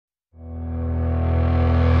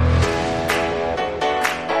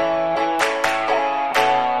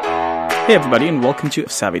Hey everybody, and welcome to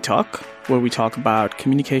Savvy Talk, where we talk about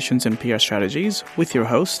communications and PR strategies with your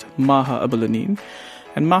host, Maha Abulanin.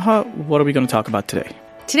 And Maha, what are we going to talk about today?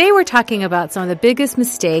 Today we're talking about some of the biggest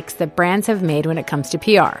mistakes that brands have made when it comes to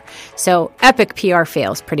PR. So epic PR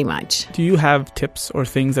fails, pretty much. Do you have tips or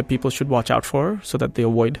things that people should watch out for so that they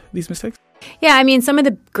avoid these mistakes? Yeah, I mean, some of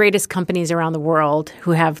the greatest companies around the world who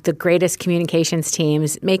have the greatest communications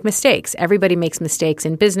teams make mistakes. Everybody makes mistakes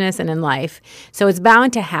in business and in life. So it's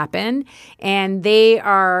bound to happen. And they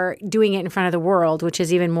are doing it in front of the world, which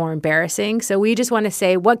is even more embarrassing. So we just want to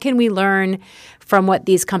say, what can we learn from what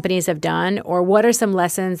these companies have done? Or what are some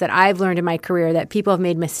lessons that I've learned in my career that people have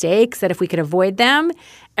made mistakes that if we could avoid them,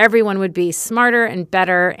 everyone would be smarter and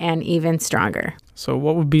better and even stronger. So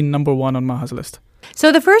what would be number one on Maha's list?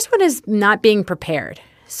 So the first one is not being prepared.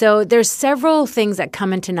 So there's several things that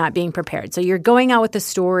come into not being prepared. So you're going out with a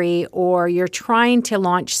story or you're trying to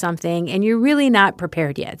launch something and you're really not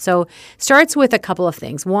prepared yet. So starts with a couple of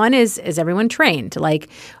things. One is everyone trained? Like,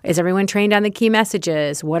 is everyone trained on the key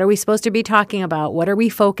messages? What are we supposed to be talking about? What are we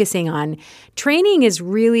focusing on? Training is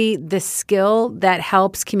really the skill that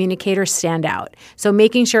helps communicators stand out. So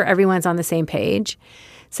making sure everyone's on the same page.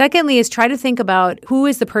 Secondly is try to think about who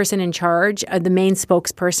is the person in charge, the main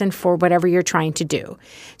spokesperson for whatever you're trying to do.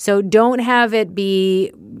 So don't have it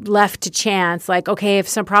be left to chance, like, okay, if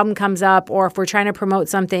some problem comes up or if we're trying to promote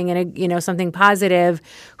something and something positive,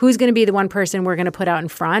 who's going to be the one person we're going to put out in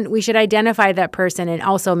front? We should identify that person and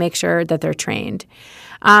also make sure that they're trained.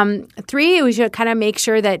 Three, we should kind of make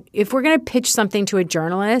sure that if we're going to pitch something to a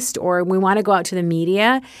journalist or we want to go out to the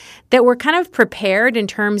media, that we're kind of prepared in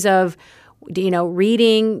terms of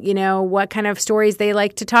reading, what kind of stories they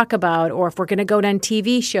like to talk about, or if we're going to go on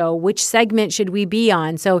TV show, which segment should we be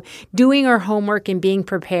on? So doing our homework and being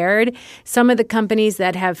prepared. Some of the companies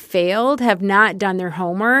that have failed have not done their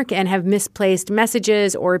homework and have misplaced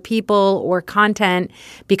messages or people or content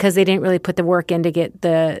because they didn't really put the work in to get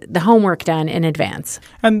the homework done in advance.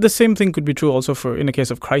 And the same thing could be true also in a case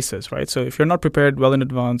of crisis, right? So if you're not prepared well in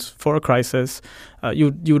advance for a crisis,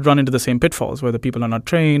 you would run into the same pitfalls where the people are not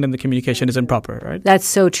trained and the communication is improper, right? That's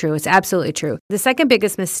so true. It's absolutely true. The second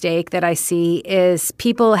biggest mistake that I see is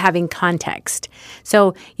people having context.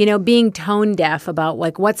 So, being tone deaf about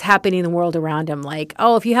like what's happening in the world around them. Like,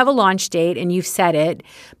 if you have a launch date and you've said it,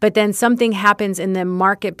 but then something happens in the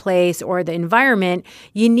marketplace or the environment,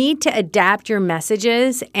 you need to adapt your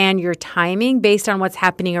messages and your timing based on what's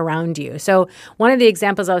happening around you. So one of the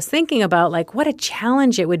examples I was thinking about, like what a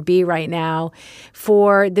challenge it would be right now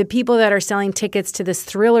for the people that are selling tickets to this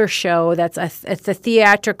thriller show that's it's a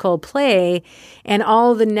theatrical play and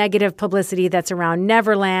all the negative publicity that's around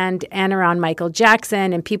Neverland and around Michael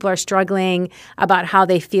Jackson, and people are struggling about how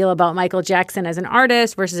they feel about Michael Jackson as an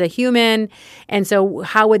artist versus a human. And so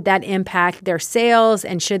how would that impact their sales?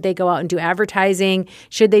 And should they go out and do advertising?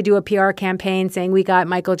 Should they do a PR campaign saying, we got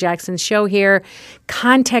Michael Jackson's show here?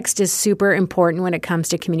 Context is super important when it comes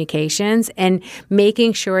to communications, and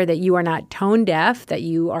making sure that you are not tone deaf, that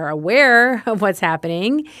you are aware of what's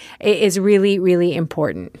happening is really, really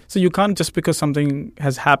important. So you can't, just because something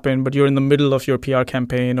has happened, but you're in the middle of your PR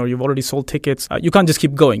campaign or you've already sold tickets, you can't just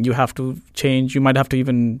keep going. You have to change. You might have to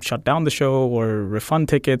even shut down the show or refund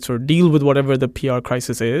tickets or deal with whatever the PR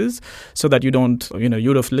crisis is so that you don't,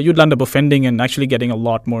 you'd end up offending and actually getting a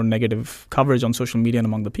lot more negative coverage on social media and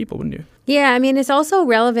among the people, wouldn't you? Yeah, I mean, it's also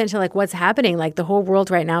relevant to like what's happening. Like the whole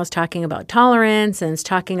world right now is talking about tolerance and it's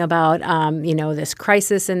talking about, this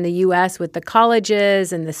crisis in the U.S. with the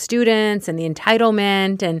colleges and the students and the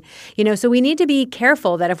entitlement. And, so we need to be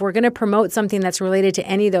careful that if we're going to promote something that's related to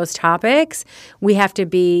any of those topics, we have to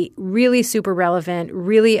be really super relevant,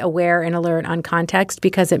 really aware and alert on context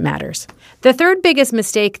because it matters. The third biggest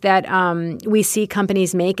mistake that we see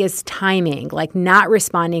companies make is timing, like not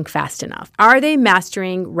responding fast enough. Are they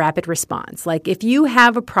mastering rapid response? Like if you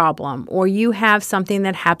have a problem or you have something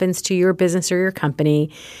that happens to your business or your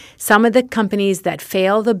company, some of the companies that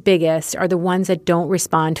fail the biggest are the ones that don't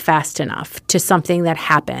respond fast enough to something that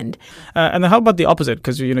happened. And then how about the opposite?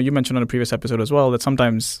 Because, you mentioned on a previous episode as well that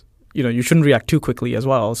sometimes you shouldn't react too quickly as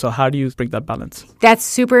well. So how do you break that balance? That's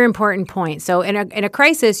super important point. So in a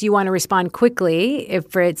crisis, you want to respond quickly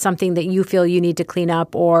if it's something that you feel you need to clean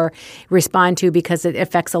up or respond to because it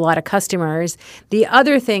affects a lot of customers. The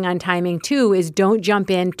other thing on timing too is don't jump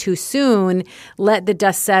in too soon. Let the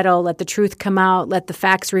dust settle. Let the truth come out. Let the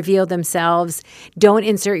facts reveal themselves. Don't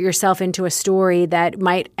insert yourself into a story that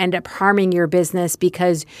might end up harming your business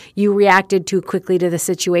because you reacted too quickly to the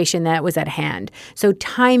situation that was at hand. So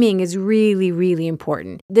timing is really, really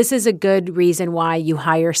important. This is a good reason why you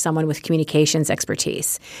hire someone with communications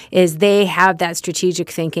expertise, is they have that strategic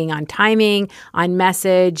thinking on timing, on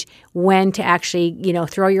message, when to actually,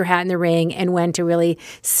 throw your hat in the ring and when to really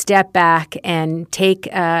step back and take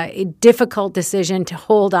a difficult decision to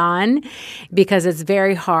hold on, because it's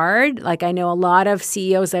very hard. Like, I know a lot of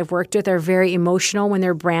CEOs I've worked with are very emotional when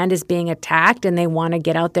their brand is being attacked and they want to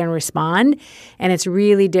get out there and respond. And it's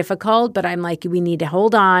really difficult, but I'm like, we need to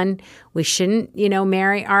hold on. We shouldn't,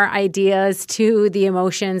 marry our ideas to the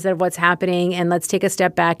emotions of what's happening. And let's take a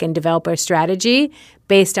step back and develop a strategy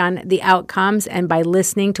based on the outcomes and by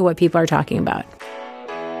listening to what people are talking about.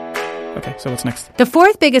 Okay, so what's next? The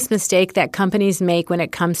fourth biggest mistake that companies make when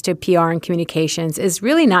it comes to PR and communications is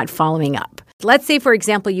really not following up. Let's say, for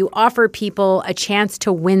example, you offer people a chance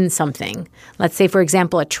to win something. Let's say, for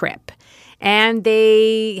example, a trip. And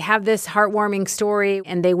they have this heartwarming story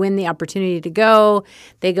and they win the opportunity to go.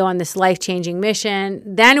 They go on this life-changing mission.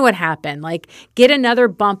 Then what happened? Like, get another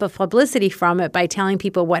bump of publicity from it by telling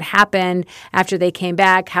people what happened after they came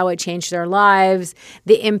back, how it changed their lives,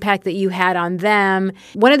 the impact that you had on them.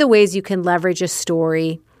 One of the ways you can leverage a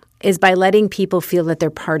story is by letting people feel that they're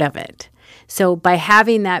part of it. So by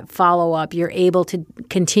having that follow-up, you're able to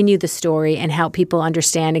continue the story and help people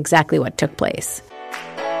understand exactly what took place.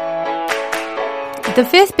 The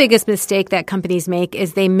fifth biggest mistake that companies make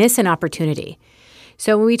is they miss an opportunity.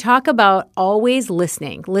 So when we talk about always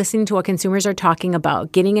listening to what consumers are talking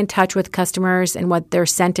about, getting in touch with customers and what their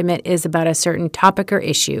sentiment is about a certain topic or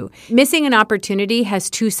issue, missing an opportunity has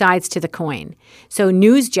two sides to the coin. So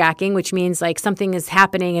newsjacking, which means like something is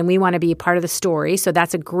happening and we want to be a part of the story. So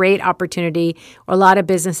that's a great opportunity. A lot of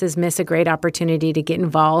businesses miss a great opportunity to get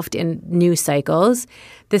involved in news cycles.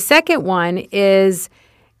 The second one is,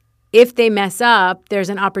 if they mess up, there's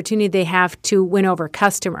an opportunity they have to win over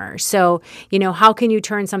customers. So, how can you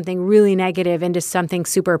turn something really negative into something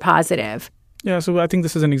super positive? Yeah, so I think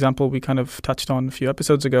this is an example we kind of touched on a few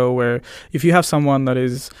episodes ago, where if you have someone that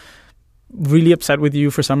is really upset with you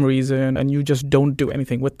for some reason and you just don't do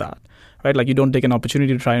anything with that, right? Like, you don't take an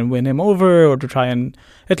opportunity to try and win him over or to try and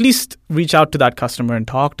at least reach out to that customer and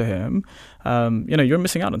talk to him, you're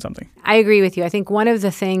missing out on something. I agree with you. I think one of the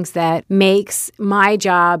things that makes my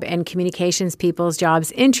job and communications people's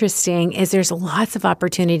jobs interesting is there's lots of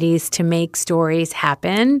opportunities to make stories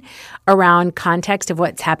happen around context of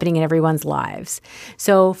what's happening in everyone's lives.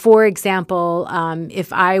 So, for example,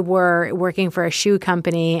 if I were working for a shoe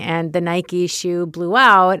company and the Nike shoe blew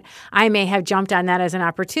out, I may have jumped on that as an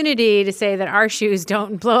opportunity to say that our shoes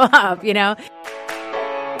don't blow up,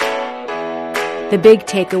 The big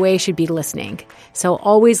takeaway should be listening. So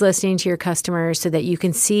always listening to your customers so that you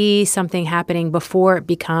can see something happening before it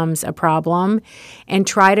becomes a problem, and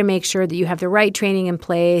try to make sure that you have the right training in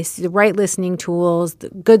place, the right listening tools, the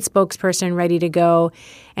good spokesperson ready to go,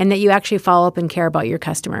 and that you actually follow up and care about your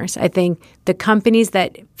customers. I think the companies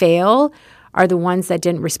that fail are the ones that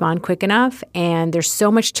didn't respond quick enough, and there's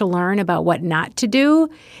so much to learn about what not to do,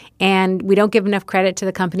 and we don't give enough credit to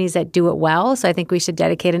the companies that do it well. So I think we should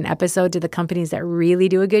dedicate an episode to the companies that really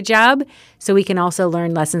do a good job so we can also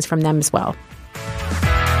learn lessons from them as well.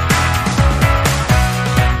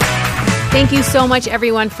 Thank you so much,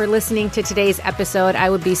 everyone, for listening to today's episode. I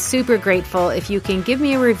would be super grateful if you can give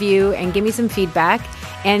me a review and give me some feedback.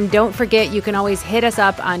 And don't forget, you can always hit us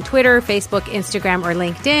up on Twitter, Facebook, Instagram, or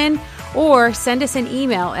LinkedIn, or send us an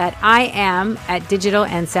email at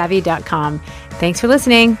iam@digitalandsavvy.com. Thanks for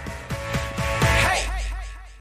listening.